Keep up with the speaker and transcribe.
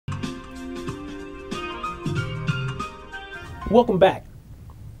Welcome back.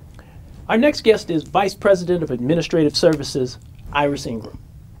 Our next guest is Vice President of Administrative Services, Iris Ingram.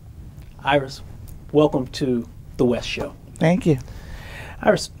 Iris, welcome to the West Show. Thank you.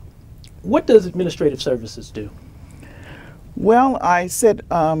 Iris, what does Administrative Services do? Well, I said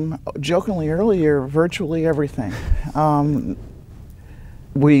jokingly earlier, virtually everything.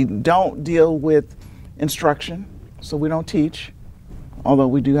 We don't deal with instruction, so we don't teach, although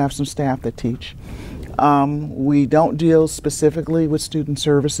we do have some staff that teach. We don't deal specifically with student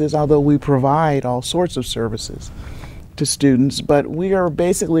services, although we provide all sorts of services to students, but we are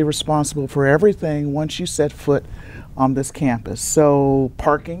basically responsible for everything once you set foot on this campus. So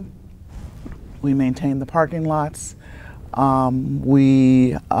parking, we maintain the parking lots.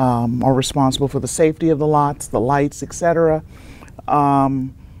 We are responsible for the safety of the lots, the lights, etc.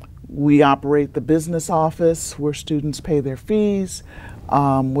 We operate the business office where students pay their fees.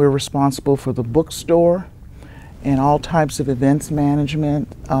 We're responsible for the bookstore and all types of events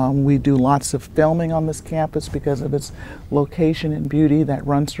management. We do lots of filming on this campus because of its location and beauty that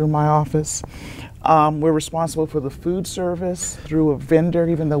runs through my office. We're responsible for the food service through a vendor.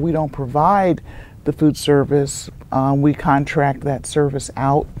 Even though we don't provide the food service, we contract that service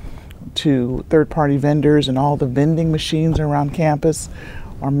out to third-party vendors, and all the vending machines around campus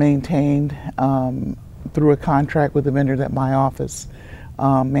are maintained through a contract with the vendor that my office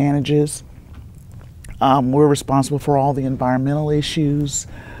manages. We're responsible for all the environmental issues,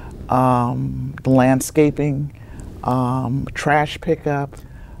 the landscaping, trash pickup,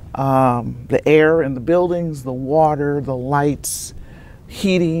 the air in the buildings, the water, the lights,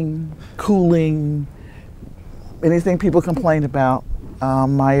 heating, cooling, anything people complain about,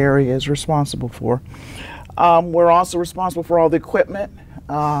 my area is responsible for. We're also responsible for all the equipment,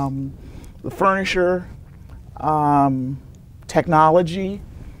 the furniture, technology,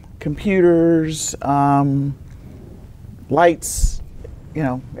 computers, lights,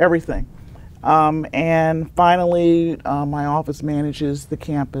 everything. And finally, my office manages the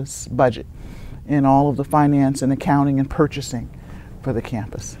campus budget and all of the finance and accounting and purchasing for the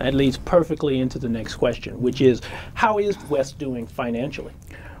campus. That leads perfectly into the next question, which is, how is West doing financially?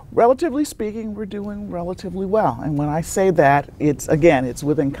 Relatively speaking, we're doing relatively well. And when I say that, it's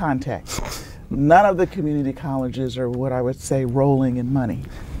within context. None of the community colleges are what I would say rolling in money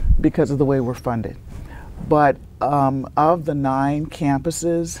because of the way we're funded. But of the 9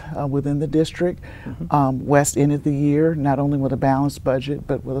 campuses within the district, West ended the year not only with a balanced budget,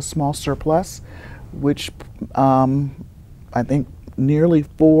 but with a small surplus, which I think nearly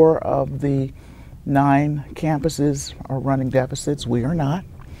 4 of the 9 campuses are running deficits. We are not.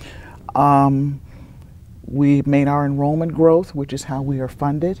 We made our enrollment growth, which is how we are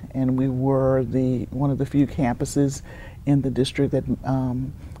funded, and we were one of the few campuses in the district that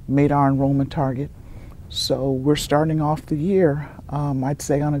made our enrollment target. So we're starting off the year, I'd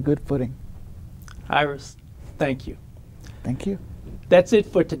say, on a good footing. Iris, thank you. Thank you. That's it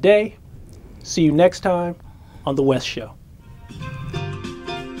for today. See you next time on The West Show.